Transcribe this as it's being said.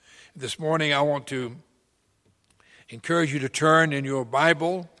This morning I want to encourage you to turn in your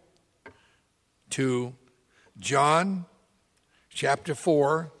Bible to John chapter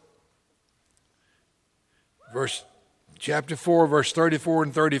 4, verse 34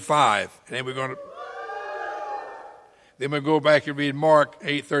 and 35. And then we'll go back and read Mark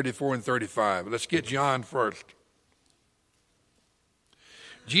 8, 34 and 35. Let's get John first.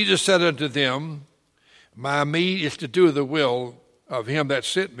 Jesus said unto them, My meat is to do the will of him that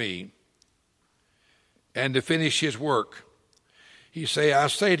sent me, and to finish his work. He say, I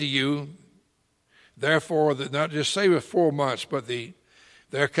say to you, therefore, that not just saveth 4 months, but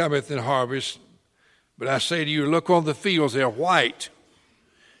there cometh the harvest. But I say to you, look on the fields, they're white.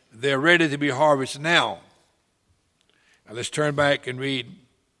 They're ready to be harvested now. Now let's turn back and read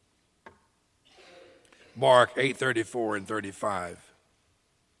Mark 8, 34 and 35.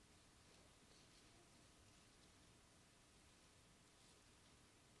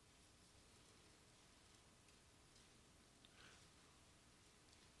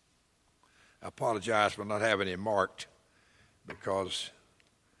 I apologize for not having it marked because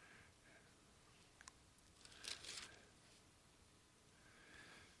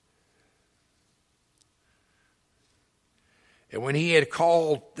and when he had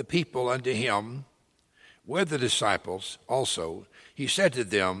called the people unto him with the disciples also, he said to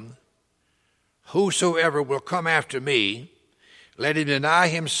them, Whosoever will come after me, let him deny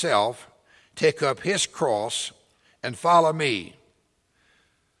himself, take up his cross, and follow me.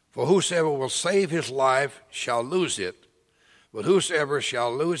 For whosoever will save his life shall lose it, but whosoever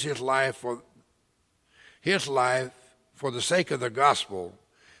shall lose his life for the sake of the gospel,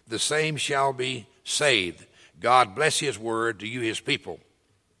 the same shall be saved. God bless his word to you, his people.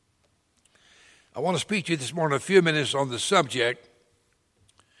 I want to speak to you this morning a few minutes on the subject,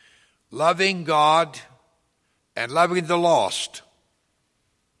 loving God and loving the lost.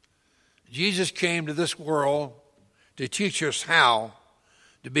 Jesus came to this world to teach us how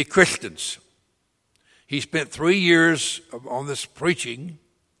to be Christians. He spent 3 years on this preaching,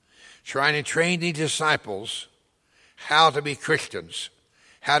 trying to train the disciples how to be Christians,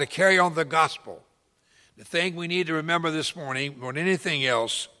 how to carry on the gospel. The thing we need to remember this morning, more than anything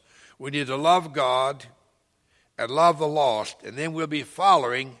else, we need to love God and love the lost, and then we'll be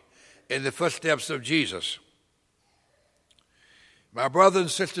following in the footsteps of Jesus. My brothers and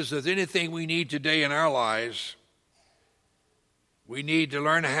sisters, if there's anything we need today in our lives, we need to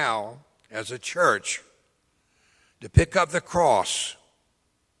learn how, as a church, to pick up the cross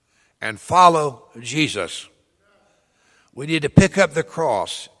and follow Jesus. We need to pick up the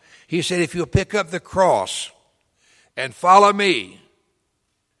cross. He said, if you'll pick up the cross and follow me,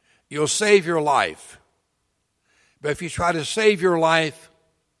 you'll save your life. But if you try to save your life,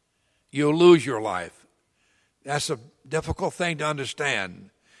 you'll lose your life. That's a difficult thing to understand.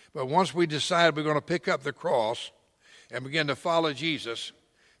 But once we decide we're going to pick up the cross and begin to follow Jesus,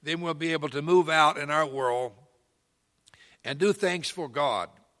 then we'll be able to move out in our world and do things for God.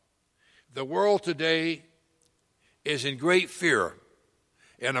 The world today is in great fear.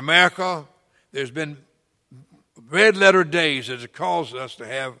 In America, there's been red letter days that have caused us to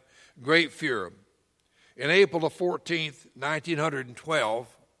have great fear. In April the 14th,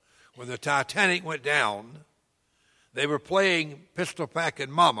 1912, when the Titanic went down, they were playing Pistol Packin'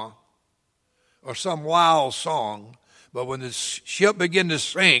 Mama or some wild song. But when the ship began to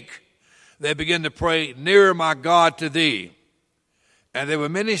sink, they began to pray, Nearer, my God, to thee. And there were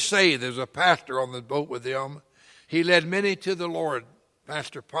many saved. There was a pastor on the boat with them. He led many to the Lord,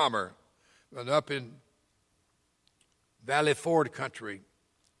 Pastor Palmer, up in Valley Ford country.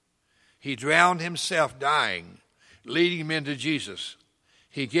 He drowned himself dying, leading men to Jesus.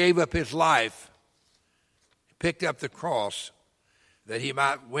 He gave up his life, picked up the cross, that he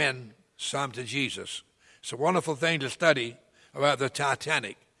might win some to Jesus. It's a wonderful thing to study about the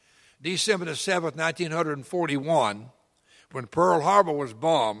Titanic. December the 7th, 1941, when Pearl Harbor was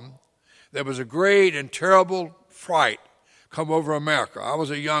bombed, there was a great and terrible fright come over America. I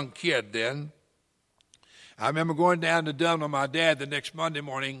was a young kid then. I remember going down to Dublin with my dad the next Monday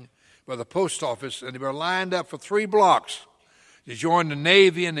morning by the post office, and they were lined up for 3 blocks to join the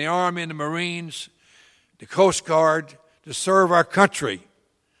Navy and the Army and the Marines, the Coast Guard, to serve our country.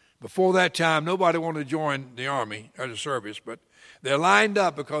 Before that time, nobody wanted to join the Army or the service, but they lined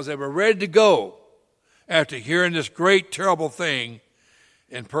up because they were ready to go after hearing this great, terrible thing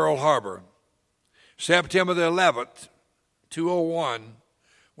in Pearl Harbor. September the 11th, 2001,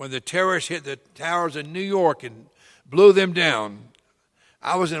 when the terrorists hit the towers in New York and blew them down,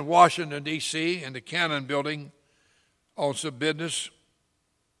 I was in Washington, D.C., in the Cannon Building on some business.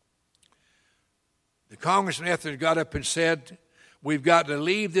 The Congressman after got up and said, we've got to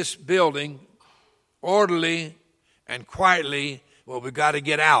leave this building orderly and quietly. Well, we've got to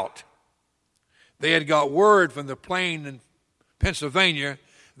get out. They had got word from the plane in Pennsylvania.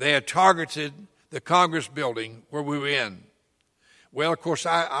 They had targeted the Congress building where we were in. Well, of course,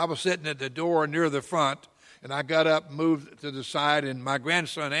 I was sitting at the door near the front, and I got up, moved to the side, and my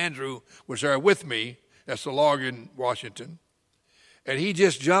grandson Andrew was there with me. That's the log in Washington. And he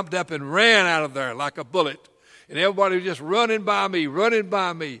just jumped up and ran out of there like a bullet. And everybody was just running by me. Well,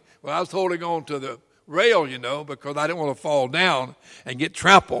 I was holding on to the rail, because I didn't want to fall down and get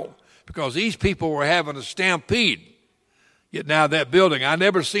trampled, because these people were having a stampede getting out of that building. I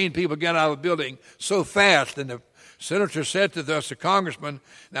never seen people get out of the building so fast. And the senator said to us, the congressman,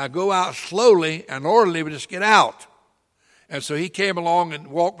 now go out slowly and orderly, but just get out. And so he came along and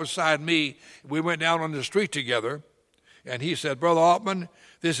walked beside me. We went down on the street together. And he said, Brother Altman,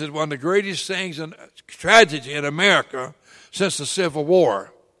 this is one of the greatest things in tragedy in America since the Civil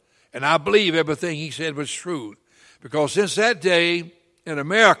War. And I believe everything he said was true. Because since that day in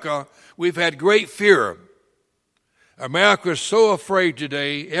America, we've had great fear. America is so afraid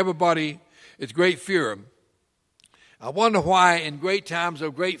today. Everybody is great fear. I wonder why in great times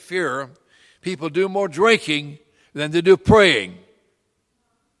of great fear, people do more drinking than they do praying.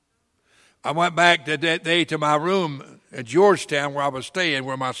 I went back that day to my room at Georgetown where I was staying,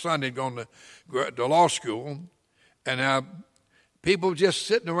 where my son had gone to law school. And people just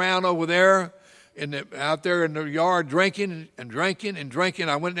sitting around over there, out there in the yard drinking and drinking and drinking.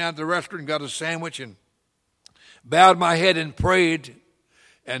 I went down to the restaurant and got a sandwich and bowed my head and prayed.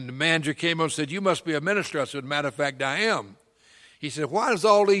 And the manager came up and said, you must be a minister. I said, matter of fact, I am. He said, why does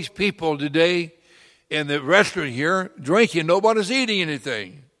all these people today in the restaurant here drinking? Nobody's eating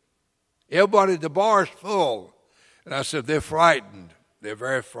anything. Everybody at the bar is full. And I said, they're frightened. They're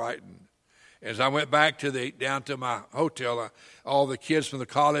very frightened. As I went back down to my hotel, all the kids from the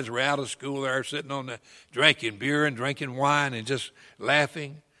college were out of school there, sitting on the drinking beer and drinking wine and just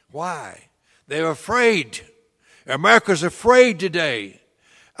laughing. Why? They're afraid. America's afraid today.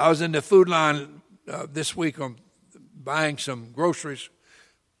 I was in the food line this week on buying some groceries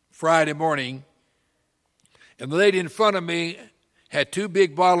Friday morning, and the lady in front of me had 2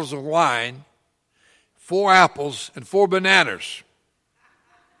 big bottles of wine, 4 apples, and 4 bananas.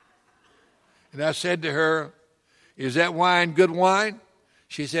 And I said to her, is that wine good wine?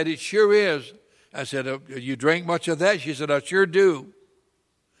 She said, it sure is. I said, you drink much of that? She said, I sure do.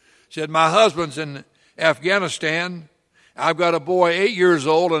 She said, my husband's in Afghanistan. I've got a boy 8 years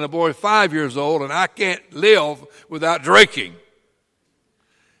old and a boy 5 years old, and I can't live without drinking.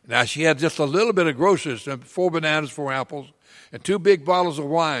 Now, she had just a little bit of groceries, 4 bananas, 4 apples, and 2 big bottles of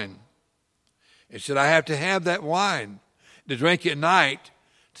wine. And said, I have to have that wine to drink at night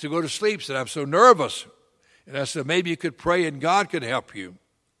to go to sleep. Said, I'm so nervous. And I said, maybe you could pray and God could help you.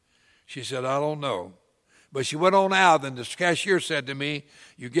 She said, I don't know. But she went on out, and the cashier said to me,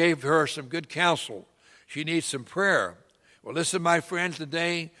 you gave her some good counsel. She needs some prayer. Well, listen, my friends,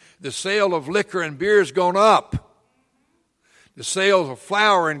 today the sale of liquor and beer has gone up. The sales of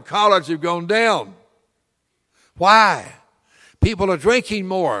flour in college have gone down. Why? People are drinking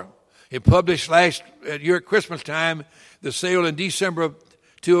more. It published last year at Christmas time, the sale in December of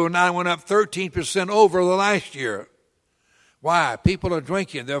 2009 went up 13% over the last year. Why? People are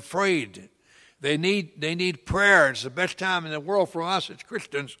drinking. They're afraid. They need prayer. It's the best time in the world for us as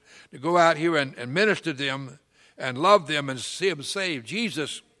Christians to go out here and minister to them and love them and see them saved.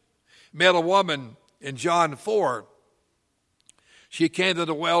 Jesus met a woman in John 4. She came to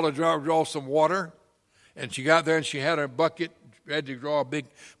the well to draw some water, and she got there and she had her bucket, had to draw a big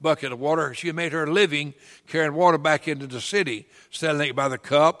bucket of water. She made her living carrying water back into the city, selling it by the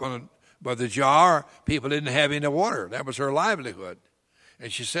cup and by the jar. People didn't have any water. That was her livelihood.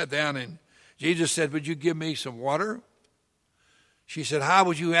 And she sat down, and Jesus said, would you give me some water? She said, how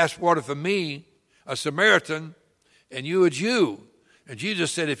would you ask water from me, a Samaritan, and you a Jew? And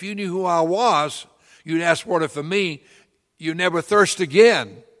Jesus said, if you knew who I was, you'd ask water from me. You never thirst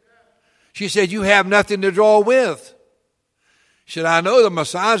again. She said, you have nothing to draw with. She said, I know the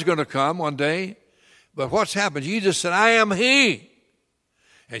Messiah is going to come one day, but what's happened? Jesus said, I am he.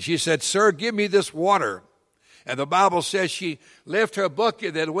 And she said, sir, give me this water. And the Bible says she left her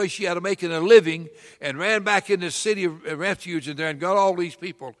bucket that way she had to make it a living and ran back in the city of refuge in there and got all these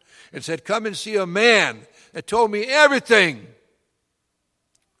people and said, come and see a man that told me everything.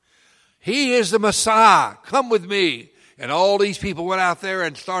 He is the Messiah. Come with me. And all these people went out there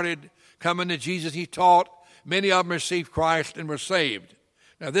and started coming to Jesus. He taught. Many of them received Christ and were saved.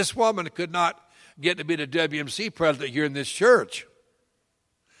 Now, this woman could not get to be the WMC president here in this church.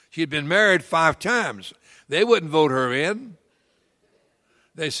 She had been married 5 times. They wouldn't vote her in.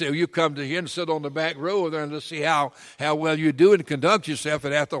 They say, well, you come to here and sit on the back row there and let's see how well you do and conduct yourself.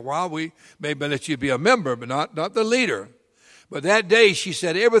 And after a while, we maybe let you be a member, but not the leader. But that day, she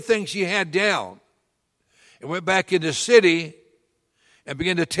said everything she had down and went back in the city and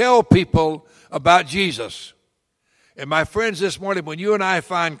began to tell people about Jesus. And my friends, this morning, when you and I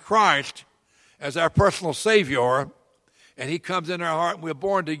find Christ as our personal Savior, and He comes in our heart and we're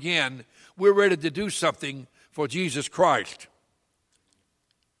born again, we're ready to do something for Jesus Christ.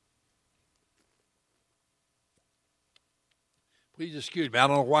 Please excuse me. I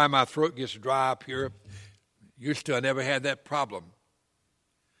don't know why my throat gets dry up here. Used to, I never had that problem.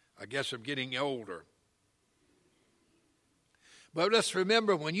 I guess I'm getting older. But let's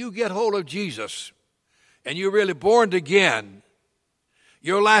remember, when you get hold of Jesus and you're really born again,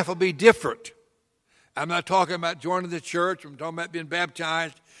 your life will be different. I'm not talking about joining the church. I'm talking about being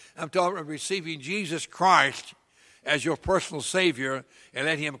baptized. I'm talking about receiving Jesus Christ as your personal Savior and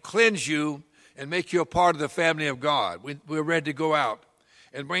let Him cleanse you and make you a part of the family of God. We're ready to go out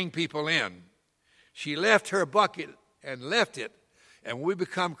and bring people in. She left her bucket and left it. And when we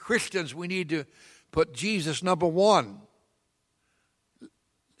become Christians, we need to put Jesus number one.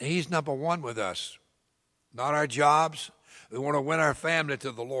 He's number one with us, not our jobs. We want to win our family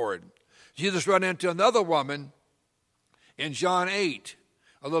to the Lord. Jesus ran into another woman in John 8,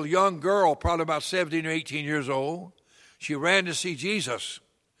 a little young girl, probably about 17 or 18 years old. She ran to see Jesus,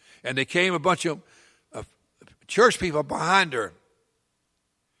 and there came a bunch of church people behind her.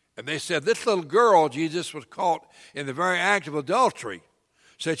 And they said, this little girl, Jesus, was caught in the very act of adultery,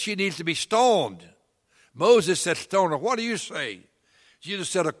 said she needs to be stoned. Moses said, stone her. What do you say? Jesus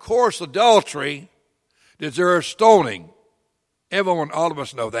said, of course, adultery deserves stoning. Everyone, all of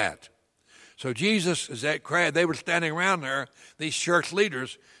us know that. So Jesus, as that crowd, they were standing around there, these church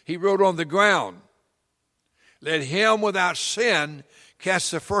leaders, He wrote on the ground, let him without sin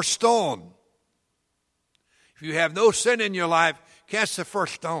cast the first stone. If you have no sin in your life, cast the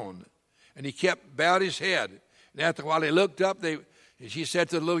first stone. And he kept bowed his head. And after a while he looked up, she said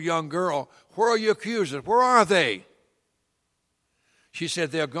to the little young girl, where are your accusers? Where are they? She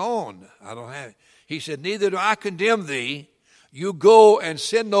said, they're gone. I don't have it. He said, neither do I condemn thee. You go and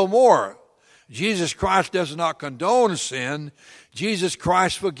sin no more. Jesus Christ does not condone sin. Jesus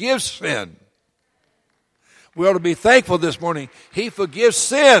Christ forgives sin. We ought to be thankful this morning. He forgives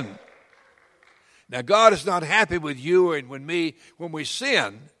sin. Now, God is not happy with you and with me when we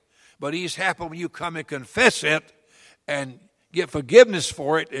sin, but He's happy when you come and confess it and get forgiveness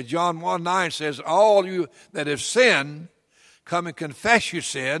for it. As John 1:9 says, all you that have sinned, come and confess your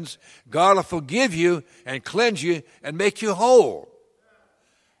sins. God will forgive you and cleanse you and make you whole.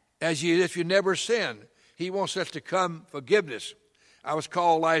 As if you never sinned. He wants us to come forgiveness. I was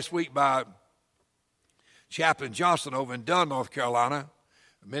called last week by Chaplain Johnson over in Dunn, North Carolina.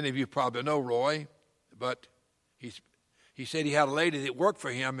 Many of you probably know Roy, but he said he had a lady that worked for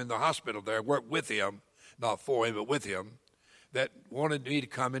him in the hospital there, worked with him, not for him, but with him, that wanted me to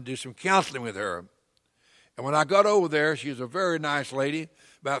come and do some counseling with her. And when I got over there, she was a very nice lady,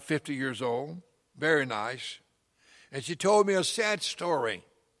 about 50 years old, very nice. And she told me a sad story.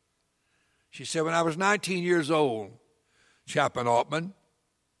 She said, when I was 19 years old, Chaplain Altman,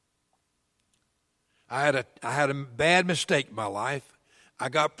 I had a bad mistake in my life. I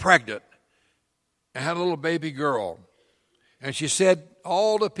got pregnant. I had a little baby girl. And she said,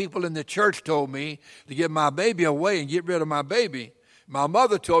 all the people in the church told me to give my baby away and get rid of my baby. My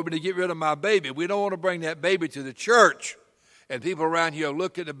mother told me to get rid of my baby. We don't want to bring that baby to the church. And people around here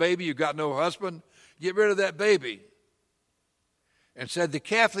look at the baby, you got no husband, get rid of that baby. And said the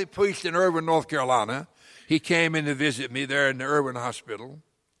Catholic priest in Irvine, North Carolina, he came in to visit me there in the Irvine Hospital,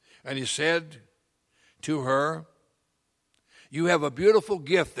 and he said to her, you have a beautiful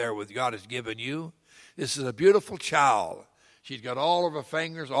gift there with God has given you. This is a beautiful child. She's got all of her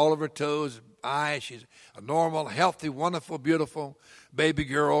fingers, all of her toes, eyes. She's a normal, healthy, wonderful, beautiful baby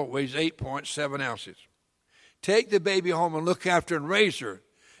girl, weighs 8.7 ounces. Take the baby home and look after and raise her.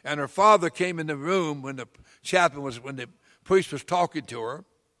 And her father came in the room when the priest was talking to her,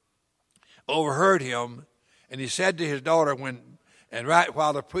 overheard him, and he said to his daughter right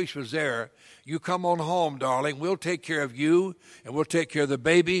while the priest was there, you come on home, darling. We'll take care of you, and we'll take care of the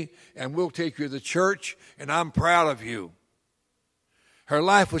baby, and we'll take care of the church, and I'm proud of you. Her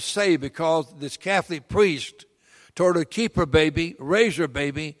life was saved because this Catholic priest told her to keep her baby, raise her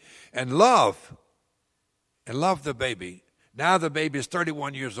baby, and love the baby. Now the baby is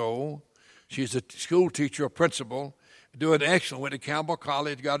 31 years old. She's a school teacher, a principal, doing excellent, went to Campbell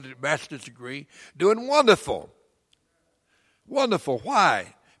College, got a bachelor's degree, doing wonderful. Wonderful.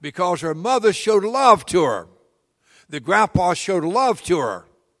 Why? Because her mother showed love to her. the grandpa showed love to her.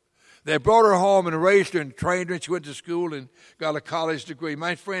 They brought her home and raised her and trained her, and she went to school and got a college degree.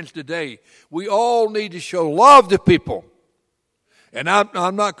 My friends, today, we all need to show love to people. And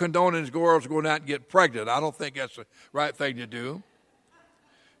I'm not condoning girls going out and get pregnant. I don't think that's the right thing to do.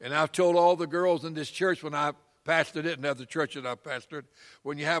 And I've told all the girls in this church when I pastored it and other churches I've pastored,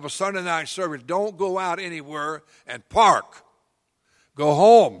 when you have a Sunday night service, don't go out anywhere and park. Go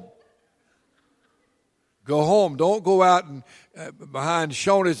home. Go home. Don't go out and behind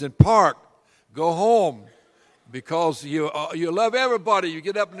Shoney's and park. Go home, because you love everybody. You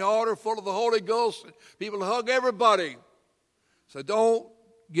get up in the altar full of the Holy Ghost. People hug everybody. So don't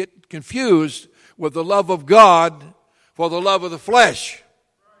get confused with the love of God for the love of the flesh.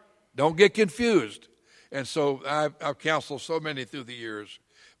 Don't get confused. And so I've counseled so many through the years.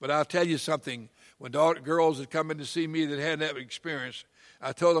 But I'll tell you something. When girls had come in to see me that had that experience,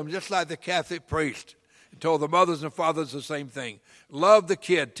 I told them, just like the Catholic priest, and told the mothers and fathers the same thing. Love the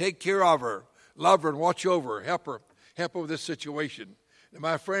kid. Take care of her. Love her and watch over her. Help her with this situation. And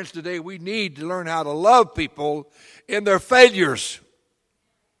my friends, today we need to learn how to love people in their failures.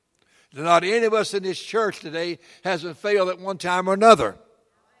 Not any of us in this church today hasn't failed at one time or another.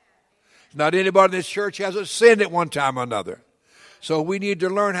 Not anybody in this church hasn't sinned at one time or another. So we need to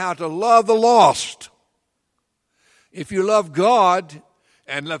learn how to love the lost. If you love God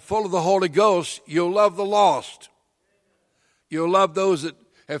and full of the Holy Ghost, you'll love the lost. You'll love those that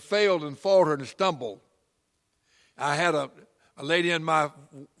have failed and faltered and stumbled. I had a lady in my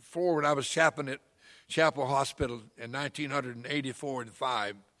floor when I was chaplain at Chapel Hospital in 1984 and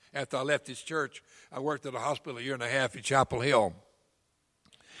 5. After I left this church, I worked at a hospital a year and a half in Chapel Hill.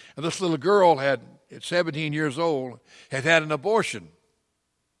 And this little girl at 17 years old, had an abortion.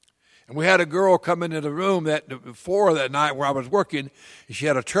 And we had a girl come into the room before that night where I was working. And she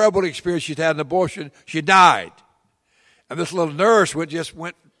had a terrible experience. She'd had an abortion. She died. And this little nurse just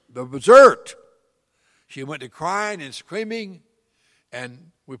went berserk. She went to crying and screaming.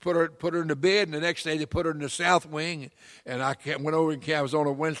 And we put her in the bed. And the next day they put her in the south wing. And I went over and I was on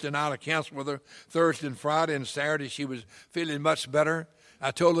a Wednesday night. I counseled with her Thursday and Friday and Saturday. She was feeling much better. I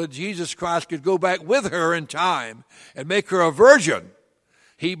told her Jesus Christ could go back with her in time and make her a virgin.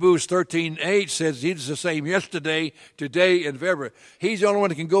 Hebrews 13:8 says he's the same yesterday, today, and forever. He's the only one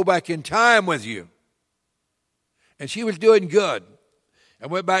that can go back in time with you. And she was doing good. I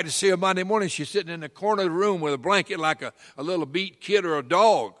went back to see her Monday morning. She's sitting in the corner of the room with a blanket like a little beat kid or a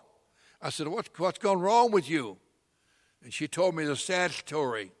dog. I said, what's gone wrong with you? And she told me the sad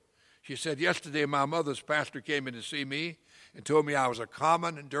story. She said, yesterday my mother's pastor came in to see me and told me I was a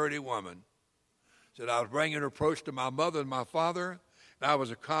common and dirty woman. Said I was bringing reproach to my mother and my father, and I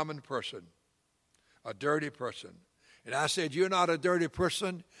was a common person, a dirty person. And I said, you're not a dirty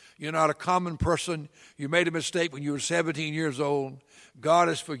person. You're not a common person. You made a mistake when you were 17 years old. God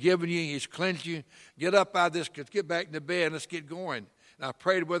has forgiven you. He's cleansed you. Get up out of this. Get back in the bed. Let's get going. And I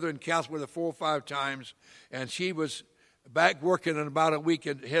prayed with her and counseled with her 4 or 5 times. And she was back working in about a week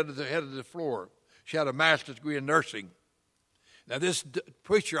and head of the floor. She had a master's degree in nursing. Now this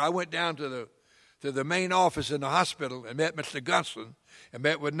preacher, I went down to the main office in the hospital and met Mr. Gunson and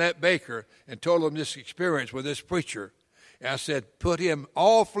met with Ned Baker and told him this experience with this preacher. And I said, put him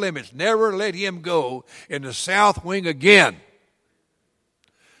off limits. Never let him go in the south wing again.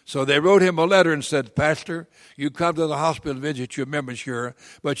 So they wrote him a letter and said, Pastor, you come to the hospital and visit your members, sure,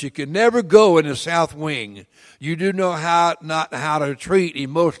 but you can never go in the south wing. You do know not how to treat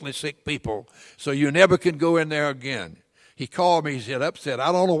emotionally sick people, so you never can go in there again. He called me, he said, upset.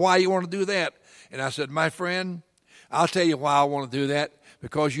 I don't know why you want to do that. And I said, my friend, I'll tell you why I want to do that.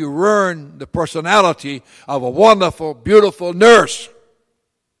 Because you ruin the personality of a wonderful, beautiful nurse.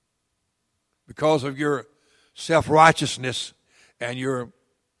 Because of your self-righteousness and your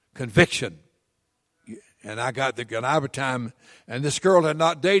conviction. And I got the good time. And this girl had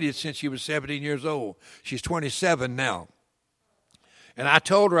not dated since she was 17 years old. She's 27 now. And I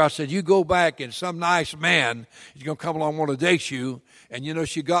told her, I said, you go back and some nice man is going to come along and want to date you. And, you know,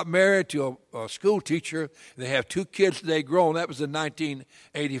 she got married to a school teacher. They have 2 kids today grown. That was in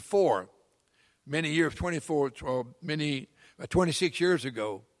 1984. 26 years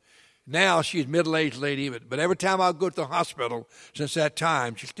ago. Now she's a middle-aged lady. But every time I go to the hospital since that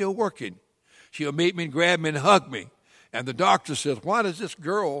time, she's still working. She'll meet me and grab me and hug me. And the doctor says, why does this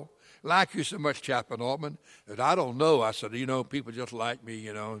girl like you so much, Chaplain Altman? And I don't know. I said, people just like me,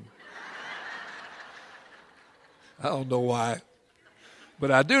 I don't know why. But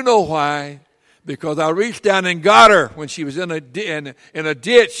I do know why, because I reached down and got her when she was in a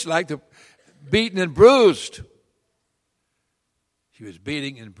ditch, beaten and bruised. She was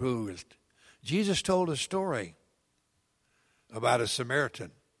beating and bruised. Jesus told a story. about a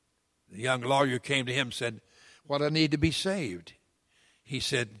Samaritan. The young lawyer came to him and said, "What I need to be saved?" He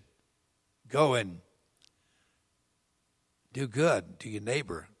said, "Go and do good to your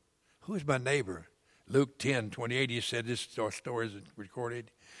neighbor." Who's my neighbor? Luke 10:28, he said, this story is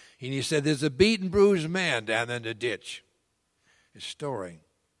recorded. And he said, there's a beaten, bruised man down in the ditch. His story.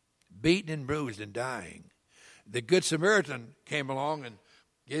 Beaten and bruised and dying. The Good Samaritan came along and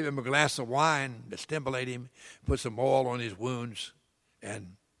gave him a glass of wine to stimulate him, put some oil on his wounds,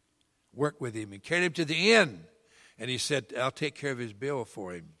 and worked with him and carried him to the inn. And he said, I'll take care of his bill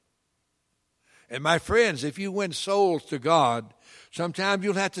for him. And my friends, if you win souls to God, sometimes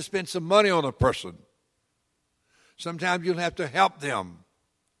you'll have to spend some money on a person. Sometimes you'll have to help them.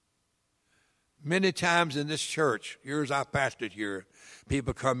 Many times in this church, years I pastored here,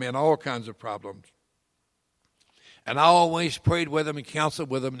 people come in, all kinds of problems. And I always prayed with them and counseled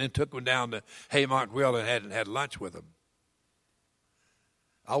with them and then took them down to Haymarket Grill and had lunch with them.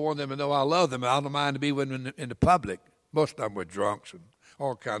 I want them to know I love them. I don't mind to be with them in the public. Most of them were drunks and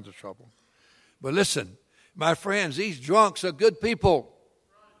all kinds of trouble. But listen, my friends, these drunks are good people.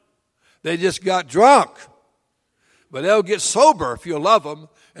 They just got drunk. But they'll get sober if you love them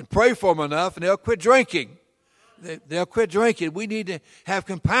and pray for them enough, and they'll quit drinking. They'll quit drinking. We need to have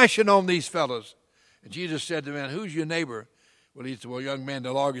compassion on these fellows. And Jesus said to the man, who's your neighbor? Well, he said, well, young man,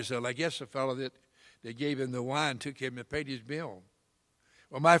 the lawyer said, I guess the fellow that they gave him the wine, took him and paid his bill.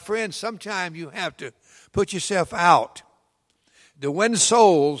 Well, my friends, sometimes you have to put yourself out. To win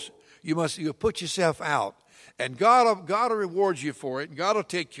souls, you put yourself out. And God will reward you for it, and God will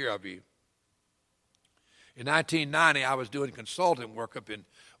take care of you. In 1990, I was doing consulting work up in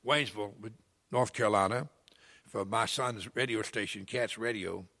Waynesville, North Carolina, for my son's radio station, Cats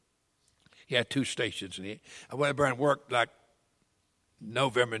Radio. He had 2 stations, and I went over and worked like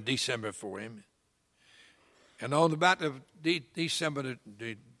November and December for him. And on about December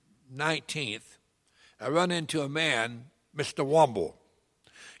the 19th, I run into a man, Mr. Womble.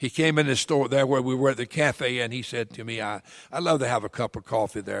 He came in the store there where we were at the cafe, and he said to me, I'd love to have a cup of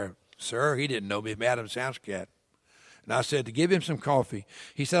coffee there. Sir, he didn't know me, Adam's house cat. And I said, to give him some coffee.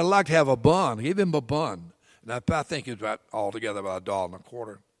 He said, I'd like to have a bun. Give him a bun. And I think it was about altogether about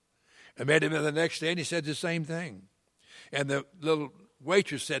 $1.25. I met him the next day, and he said the same thing. And the little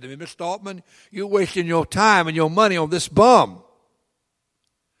waitress said to me, Mr. Altman, you're wasting your time and your money on this bum.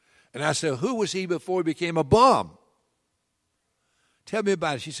 And I said, who was he before he became a bum? Tell me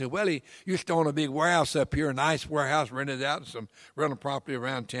about it. She said, well, he used to own a big warehouse up here, a nice warehouse, rented out some rental property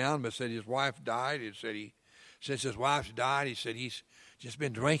around town, but said his wife died. He said since his wife's died, he said he's just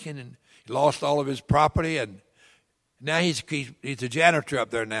been drinking and he lost all of his property, and now he's a janitor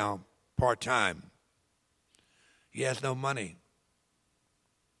up there now, part-time. He has no money.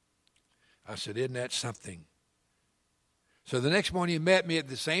 I said, isn't that something? So the next morning he met me at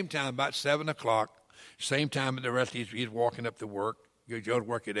the same time, about 7 o'clock, same time as the rest of he's walking up to work. He would go to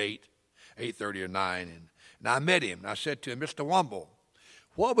work at 8:30 or 9. And I met him, and I said to him, Mr. Womble,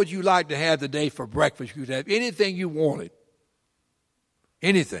 what would you like to have today for breakfast? You could have anything you wanted.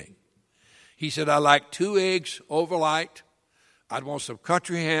 Anything. He said, I'd like 2 eggs overnight. I'd want some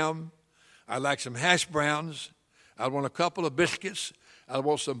country ham. I'd like some hash browns. I'd want a couple of biscuits. I'd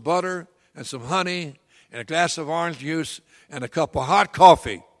want some butter and some honey and a glass of orange juice and a cup of hot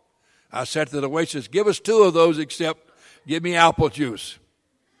coffee. I said to the waitress, give us 2 of those except give me apple juice.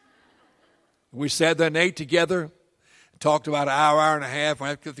 We sat there and ate together, talked about an hour and a half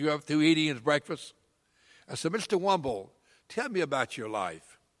after through eating his breakfast. I said, Mr. Womble, tell me about your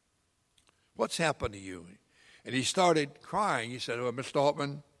life. What's happened to you? And he started crying. He said, well, Mr.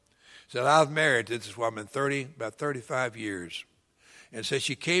 Altman, said, I was married to this woman about 35 years. And said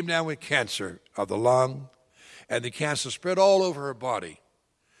she came down with cancer of the lung, and the cancer spread all over her body.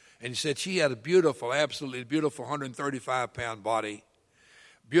 And he said she had a beautiful, absolutely beautiful 135-pound body,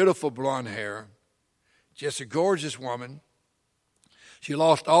 beautiful blonde hair, just a gorgeous woman. She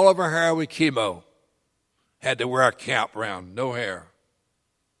lost all of her hair with chemo, had to wear a cap around, no hair.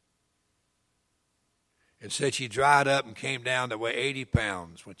 And said she dried up and came down to weigh 80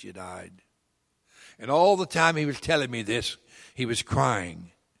 pounds when she died. And all the time he was telling me this, he was crying.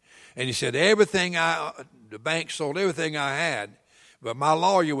 And he said, the bank sold everything I had, but my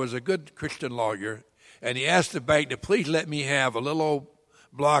lawyer was a good Christian lawyer, and he asked the bank to please let me have a little old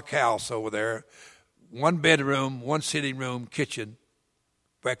block house over there, 1 bedroom, 1 sitting room, kitchen,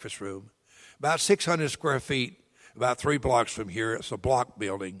 breakfast room, about 600 square feet, about 3 blocks from here. It's a block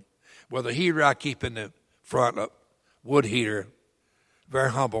building with a heater I keep in the front, a wood heater, very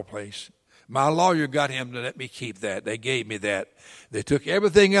humble place. My lawyer got him to let me keep that. They gave me that. They took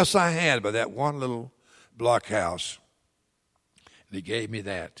everything else I had but that one little block house. And he gave me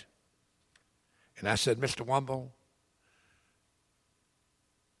that. And I said, Mr. Wumble,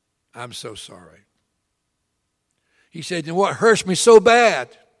 I'm so sorry. He said, you know what hurts me so bad?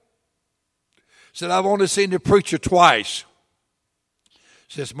 Said, I've only seen the preacher twice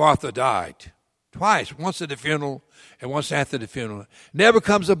since Martha died. Twice, once at the funeral and once after the funeral. Never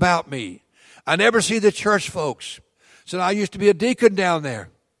comes about me. I never see the church folks. Said, I used to be a deacon down there.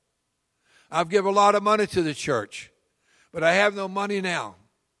 I've given a lot of money to the church, but I have no money now.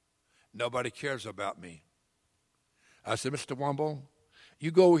 Nobody cares about me. I said, Mr. Wumble,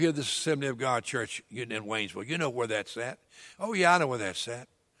 you go over here to the Assembly of God Church in Waynesville. You know where that's at. Oh, yeah, I know where that's at.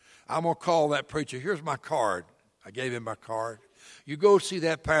 I'm going to call that preacher. Here's my card. I gave him my card. You go see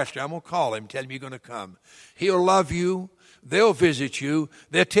that pastor. I'm going to call him, tell him you're going to come. He'll love you. They'll visit you.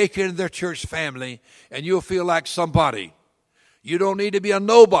 They'll take you into their church family, and you'll feel like somebody. You don't need to be a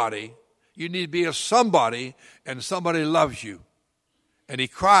nobody. You need to be a somebody, and somebody loves you. And he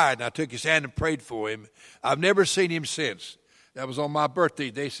cried, and I took his hand and prayed for him. I've never seen him since. That was on my birthday,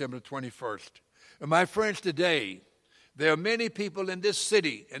 December 21st. And my friends, today, there are many people in this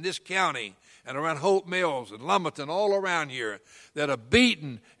city, in this county, and around Hope Mills and Lumberton, all around here, that are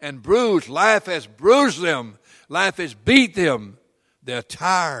beaten and bruised. Life has bruised them. Life has beat them. They're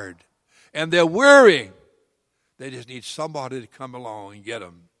tired, and they're weary. They just need somebody to come along and get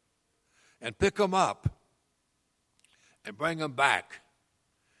them and pick them up and bring them back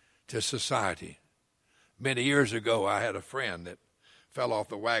to society. Many years ago, I had a friend that fell off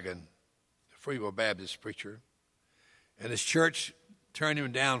the wagon, a Free Will Baptist preacher, and his church turned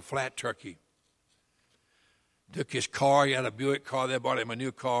him down flat turkey. Took his car, he had a Buick car, they bought him a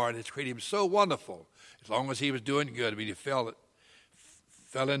new car, and it treated him so wonderful, as long as he was doing good, but he fell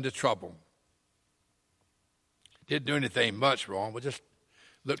into trouble. Didn't do anything much wrong, but just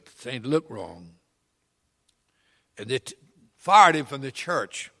seemed to look wrong. And they fired him from the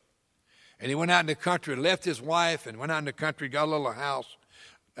church. And he went out in the country, left his wife, and went out in the country, got a little house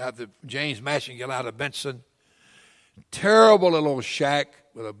out the James Mashingill out of Benson. Terrible little shack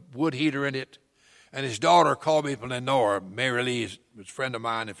with a wood heater in it. And his daughter called me from Lenore. Mary Lee was a friend of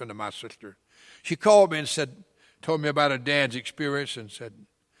mine and a friend of my sister. She called me and told me about her dad's experience and said,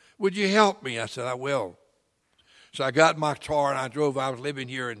 would you help me? I said, I will. So I got in my car and I drove. I was living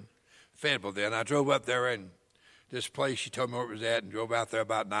here in Fayetteville then. I drove up there and this place, she told me where it was at, and drove out there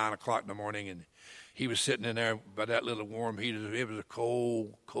about 9 o'clock in the morning, and he was sitting in there by that little warm heater. It was a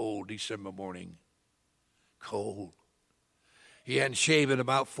cold, cold December morning. Cold. He hadn't shaved in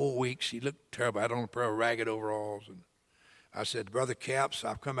about 4 weeks. He looked terrible. I had on a pair of ragged overalls. And I said, Brother Capps,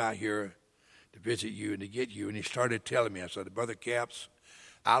 I've come out here to visit you and to get you. And he started telling me, I said, Brother Capps,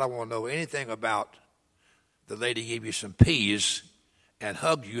 I don't want to know anything about the lady gave you some peas and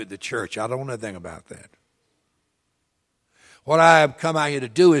hugged you at the church. I don't know anything about that. What I have come out here to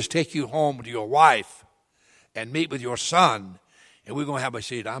do is take you home with your wife and meet with your son, and we're going to have a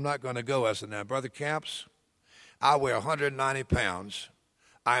seat. I'm not going to go. I said, now, Brother Capps, I weigh 190 pounds.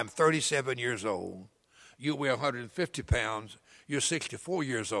 I am 37 years old. You weigh 150 pounds. You're 64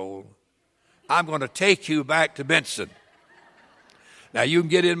 years old. I'm going to take you back to Benson. Now, you can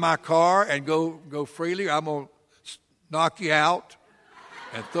get in my car and go freely. I'm going to knock you out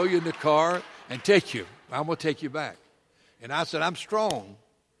and throw you in the car and take you. I'm going to take you back. And I said, I'm strong.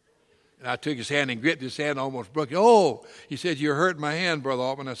 And I took his hand and gripped his hand, almost broke it. Oh, he said, you're hurting my hand, Brother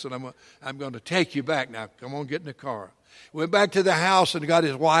Altman. I said, I'm going to take you back now. Come on, get in the car. Went back to the house and got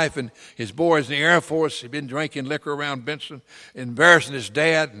his wife and his boys in the Air Force. He'd been drinking liquor around Benson, embarrassing his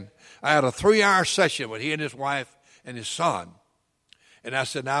dad. And I had a 3-hour session with he and his wife and his son. And I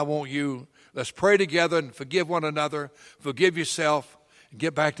said, now I want you, let's pray together and forgive one another, forgive yourself, and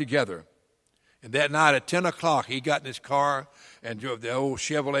get back together. And that night at 10 o'clock, he got in his car and drove the old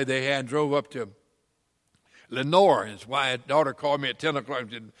Chevrolet they had and drove up to Lenore. His daughter called me at 10 o'clock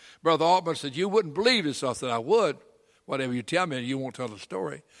and said, Brother Altman said, you wouldn't believe this. I said, I would. Whatever you tell me, you won't tell the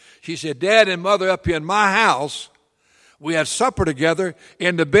story. She said, Dad and Mother up here in my house, we had supper together,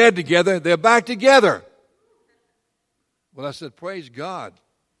 in the bed together. They're back together. Well, I said, praise God.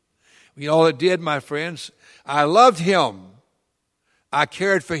 You know all it did, my friends? I loved him. I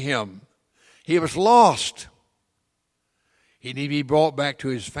cared for him. He was lost. He needed to be brought back to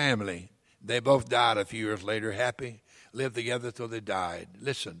his family. They both died a few years later, happy, lived together till they died.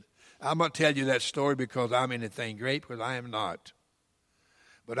 Listen, I'm not telling you that story because I'm anything great, because I am not.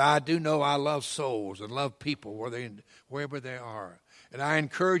 But I do know I love souls and love people wherever they are. And I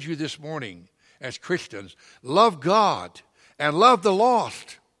encourage you this morning as Christians, love God and love the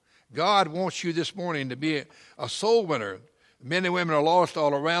lost. God wants you this morning to be a soul winner. Men and women are lost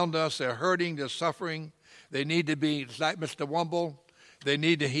all around us. They're hurting. They're suffering. They need to be, like Mr. Wumble,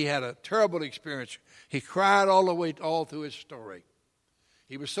 He had a terrible experience. He cried all through his story.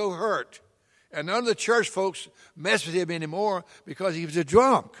 He was so hurt. And none of the church folks messed with him anymore because he was a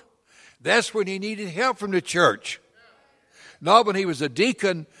drunk. That's when he needed help from the church. Not when he was a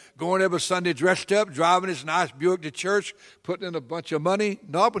deacon, going every Sunday dressed up, driving his nice Buick to church, putting in a bunch of money.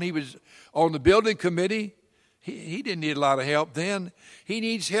 Not when he was on the building committee. He didn't need a lot of help then. He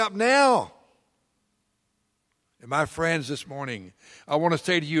needs help now. And my friends, this morning, I want to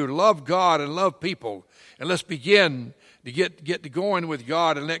say to you, love God and love people. And let's begin to get to going with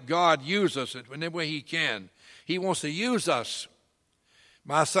God and let God use us in whatever way he can. He wants to use us.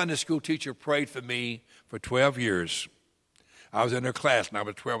 My Sunday school teacher prayed for me for 12 years. I was in her class and I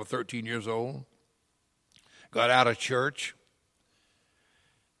was 12 or 13 years old. Got out of church.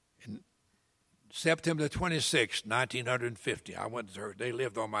 In September 26, 1950, I went to her. They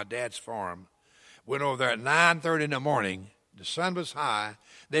lived on my dad's farm. Went over there at 9:30 in the morning. The sun was high.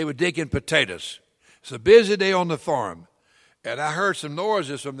 They were digging potatoes. It's a busy day on the farm. And I heard some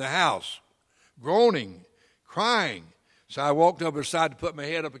noises from the house, groaning, crying. So I walked over the side to put my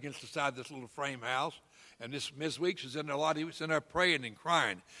head up against the side of this little frame house. And this Miss Weeks was in there a lot. He was in there praying and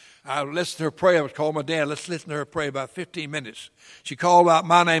crying. I listened to her pray. I was calling my dad. Let's listen to her pray about 15 minutes. She called out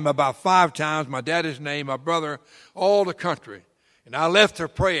my name about 5 times, my daddy's name, my brother, all the country. And I left her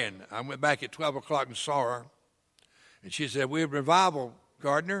praying. I went back at 12 o'clock and saw her. And she said, "We have revival,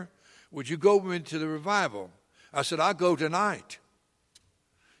 Gardner. Would you go with me to the revival?" I said, "I'll go tonight."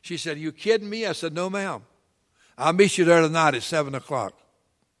 She said, "Are you kidding me?" I said, "No, ma'am. I'll meet you there tonight at 7 o'clock.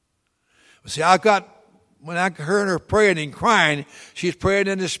 See, when I heard her praying and crying, she's praying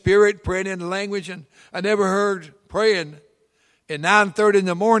in the spirit, praying in the language, and I never heard praying at 9:30 in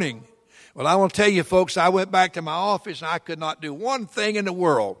the morning. Well, I want to tell you, folks, I went back to my office and I could not do one thing in the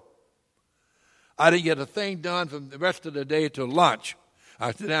world. I didn't get a thing done from the rest of the day till lunch.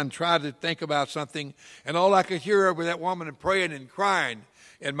 I sat down and tried to think about something, and all I could hear was that woman praying and crying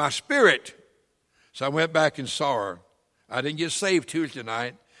in my spirit. So I went back and saw her. I didn't get saved Tuesday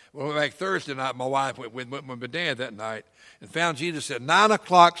night. We went back Thursday night. My wife went with my dad that night and found Jesus at 9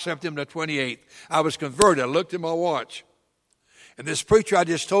 o'clock, September 28th. I was converted. I looked at my watch. And this preacher I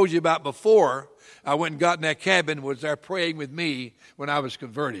just told you about before, I went and got in that cabin, was there praying with me when I was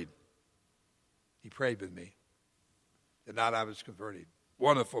converted. He prayed with me the night I was converted.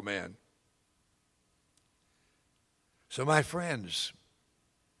 Wonderful man. So my friends,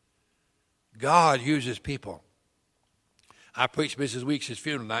 God uses people. I preached Mrs. Weeks'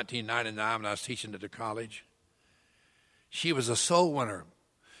 funeral in 1999 when I was teaching at the college. She was a soul winner.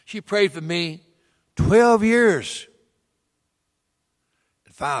 She prayed for me 12 years.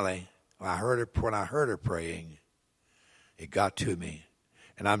 And finally, when I heard her praying, it got to me.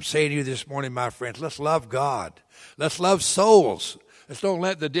 And I'm saying to you this morning, my friends, let's love God. Let's love souls. Let's don't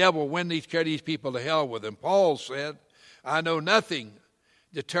let the devil carry these people to hell with him. Paul said, "I know nothing,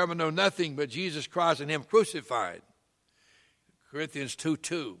 determined to know nothing but Jesus Christ and him crucified." Corinthians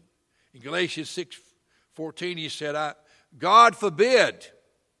 2:2. In Galatians 6:14, he said, "God forbid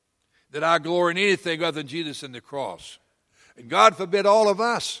that I glory in anything other than Jesus and the cross." And God forbid all of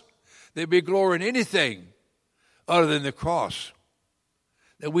us that we glory in anything other than the cross.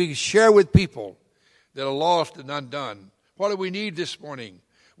 That we share with people that are lost and undone. What do we need this morning?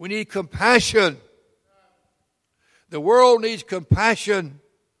 We need compassion. The world needs compassion.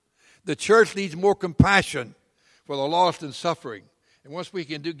 The church needs more compassion for the lost and suffering. And once we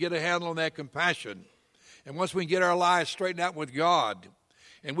can get a handle on that compassion, and once we can get our lives straightened out with God,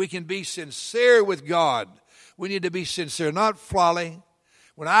 and we can be sincere with God, we need to be sincere, not folly.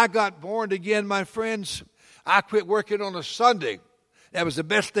 When I got born again, my friends, I quit working on a Sunday. That was the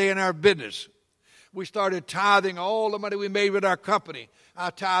best day in our business. We started tithing all the money we made with our company. I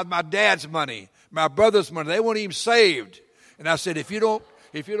tithed my dad's money, my brother's money. They weren't even saved. And I said, if you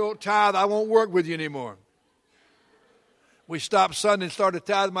don't tithe, I won't work with you anymore. We stopped Sunday and started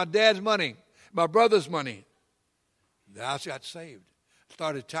tithing my dad's money, my brother's money. I got saved.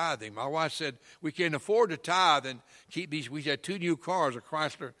 Started tithing. My wife said, we can't afford to tithe and keep these. We had 2 new cars, a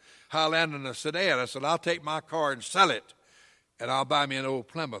Chrysler Highlander and a sedan. I said, I'll take my car and sell it, and I'll buy me an old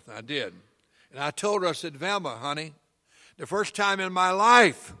Plymouth. And I did. And I told her, I said, Velma, honey, the first time in my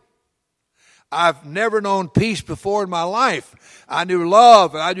life, I've never known peace before in my life. I knew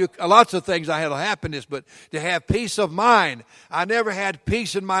love, and I knew lots of things. I had happiness, but to have peace of mind, I never had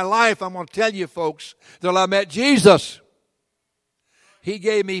peace in my life. I'm going to tell you, folks, till I met Jesus. He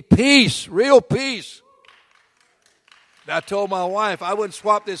gave me peace, real peace. And I told my wife I wouldn't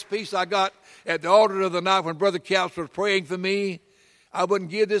swap this peace I got at the altar of the night when Brother Caps was praying for me. I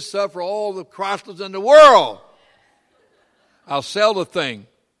wouldn't give this up for all the Chryslers in the world. I'll sell the thing.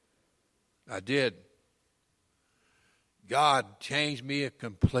 I did. God changed me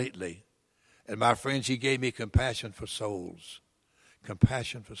completely. And my friends, he gave me compassion for souls.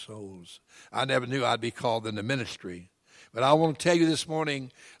 Compassion for souls. I never knew I'd be called in the ministry. But I want to tell you this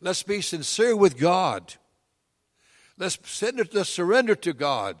morning, let's be sincere with God. Let's surrender to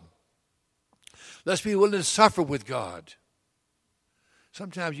God. Let's be willing to suffer with God.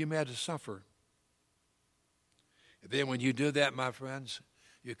 Sometimes you may have to suffer. And then when you do that, my friends,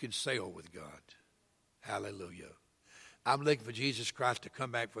 you can sail with God. Hallelujah. I'm looking for Jesus Christ to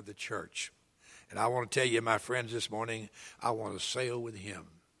come back for the church. And I want to tell you, my friends, this morning, I want to sail with him.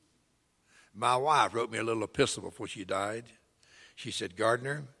 My wife wrote me a little epistle before she died. She said,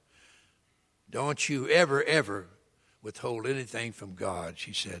 Gardner, don't you ever withhold anything from God,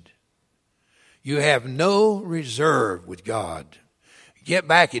 she said. You have no reserve with God. Get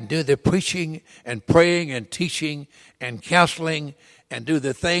back and do the preaching and praying and teaching and counseling and do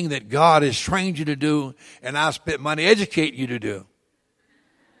the thing that God has trained you to do and I spent money educating you to do.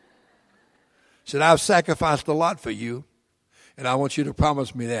 Said, I've sacrificed a lot for you, and I want you to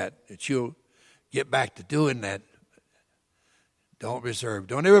promise me that you'll get back to doing that. Don't reserve.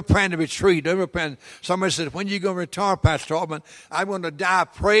 Don't ever plan to retreat. Don't ever plan. Somebody said, when are you going to retire, Pastor Altman? I'm going to die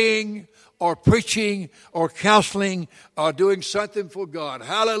praying or preaching or counseling or doing something for God.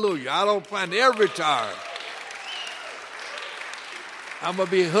 Hallelujah. I don't plan to ever retire. I'm going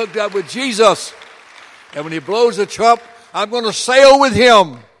to be hooked up with Jesus. And when he blows the trump, I'm going to sail with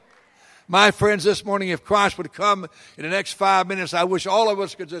him. My friends, this morning, if Christ would come in the next 5 minutes, I wish all of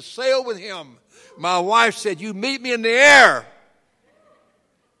us could just sail with him. My wife said, you meet me in the air.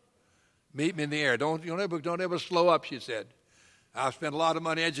 Meet me in the air. Don't ever slow up, she said. I've spent a lot of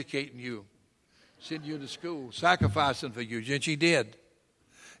money educating you, sending you to school, sacrificing for you. And she did.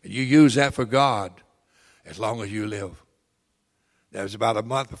 And you use that for God as long as you live. That was about a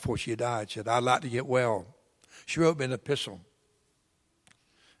month before she died. She said, I'd like to get well. She wrote me an epistle.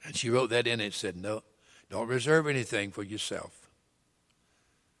 And she wrote that in it and said, no, don't reserve anything for yourself.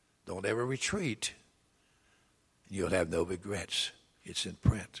 Don't ever retreat. You'll have no regrets. It's in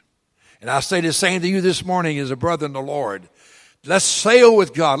print. And I say the same to you this morning as a brother in the Lord. Let's sail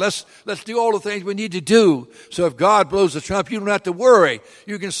with God. Let's do all the things we need to do. So if God blows the trumpet, you don't have to worry.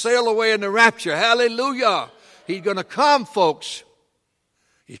 You can sail away in the rapture. Hallelujah. He's going to come, folks.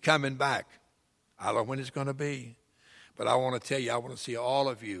 He's coming back. I don't know when it's going to be. But I want to tell you, I want to see all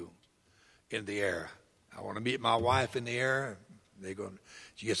of you in the air. I want to meet my wife in the air.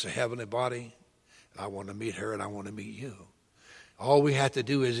 She gets a heavenly body. I want to meet her and I want to meet you. All we have to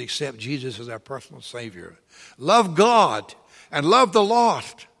do is accept Jesus as our personal Savior. Love God and love the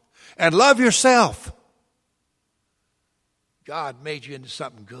lost and love yourself. God made you into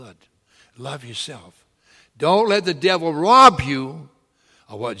something good. Love yourself. Don't let the devil rob you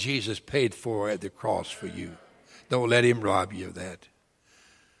of what Jesus paid for at the cross for you. Don't let him rob you of that.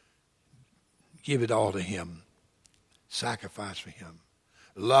 Give it all to him. Sacrifice for him.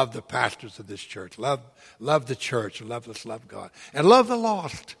 Love the pastors of this church. Love the church. Let's love God. And love the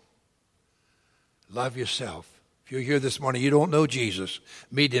lost. Love yourself. If you're here this morning, you don't know Jesus,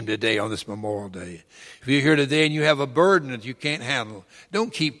 meet him today on this Memorial Day. If you're here today and you have a burden that you can't handle,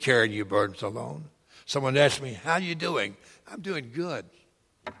 don't keep carrying your burdens alone. Someone asked me, how are you doing? I'm doing good.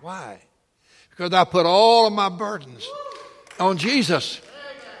 Why? Because I put all of my burdens on Jesus.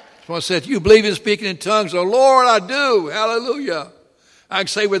 Someone said, you believe in speaking in tongues? Oh, Lord, I do. Hallelujah. I can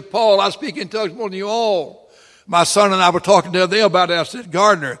say with Paul, I speak in tongues more than you all. My son and I were talking the other day about it. I said,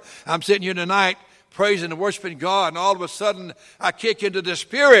 Gardner, I'm sitting here tonight praising and worshiping God, and all of a sudden I kick into the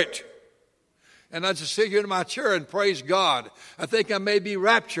Spirit. And I just sit here in my chair and praise God. I think I may be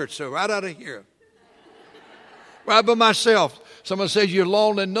raptured, so right out of here. Right by myself. Someone says, you're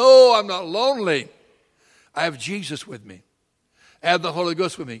lonely. No, I'm not lonely. I have Jesus with me. I have the Holy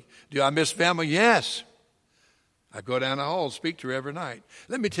Ghost with me. Do I miss family? Yes. I go down the hall and speak to her every night.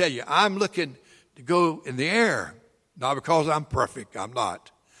 Let me tell you, I'm looking to go in the air. Not because I'm perfect. I'm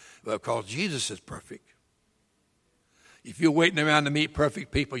not. But because Jesus is perfect. If you're waiting around to meet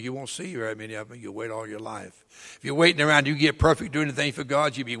perfect people, you won't see very many of them. You'll wait all your life. If you're waiting around to get perfect, doing anything for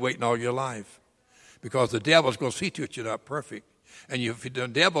God, you'll be waiting all your life. Because the devil's going to see to it you're not perfect. And if the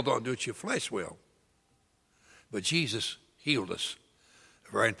devil don't do it, your flesh will. But Jesus healed us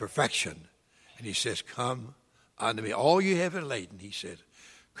of our imperfection. And he says, come unto me. All you have in laden, he said,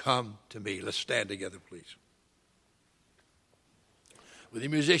 come to me. Let's stand together, please. Will the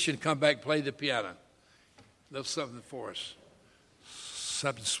musician come back, play the piano? A little something for us.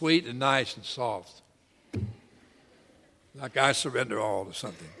 Something sweet and nice and soft. Like I surrender all to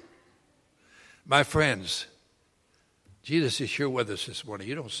something. My friends, Jesus is here with us this morning.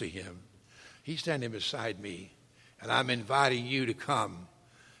 You don't see him. He's standing beside me. And I'm inviting you to come.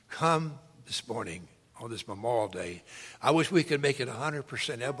 Come this morning on this Memorial Day. I wish we could make it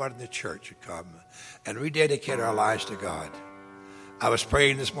 100%. Everybody in the church would come and rededicate our lives to God. I was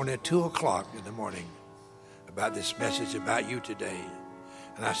praying this morning at 2 o'clock in the morning about this message about you today.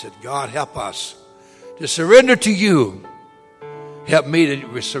 And I said, God, help us to surrender to you. Help me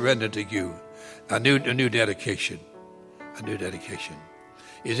to surrender to you. A new dedication. A new dedication.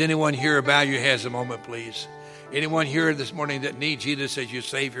 Is anyone here? Bow your heads a moment, please. Anyone here this morning that needs Jesus as your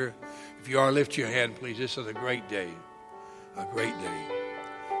Savior? If you are, lift your hand, please. This is a great day. A great day.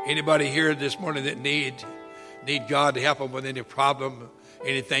 Anybody here this morning that need God to help them with any problem,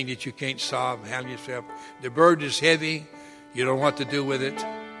 anything that you can't solve, handle yourself? The burden is heavy. You don't know what to do with it.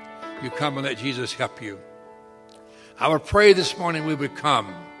 You come and let Jesus help you. I would pray this morning we would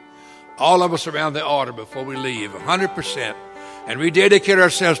come, all of us around the altar before we leave, 100%, and rededicate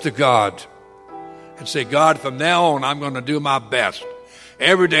ourselves to God and say, God, from now on, I'm going to do my best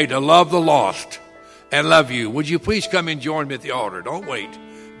every day to love the lost and love you. Would you please come and join me at the altar? Don't wait.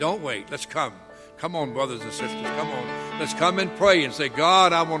 Don't wait. Let's come. Come on, brothers and sisters. Come on. Let's come and pray and say,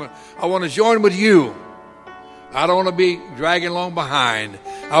 God, I want to join with you. I don't want to be dragging along behind.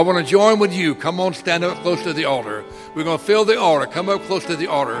 I want to join with you. Come on, stand up close to the altar. We're going to fill the altar. Come up close to the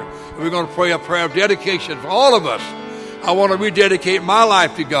altar. And we're going to pray a prayer of dedication for all of us. I want to rededicate my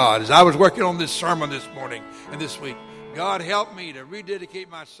life to God. As I was working on this sermon this morning and this week, God help me to rededicate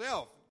myself.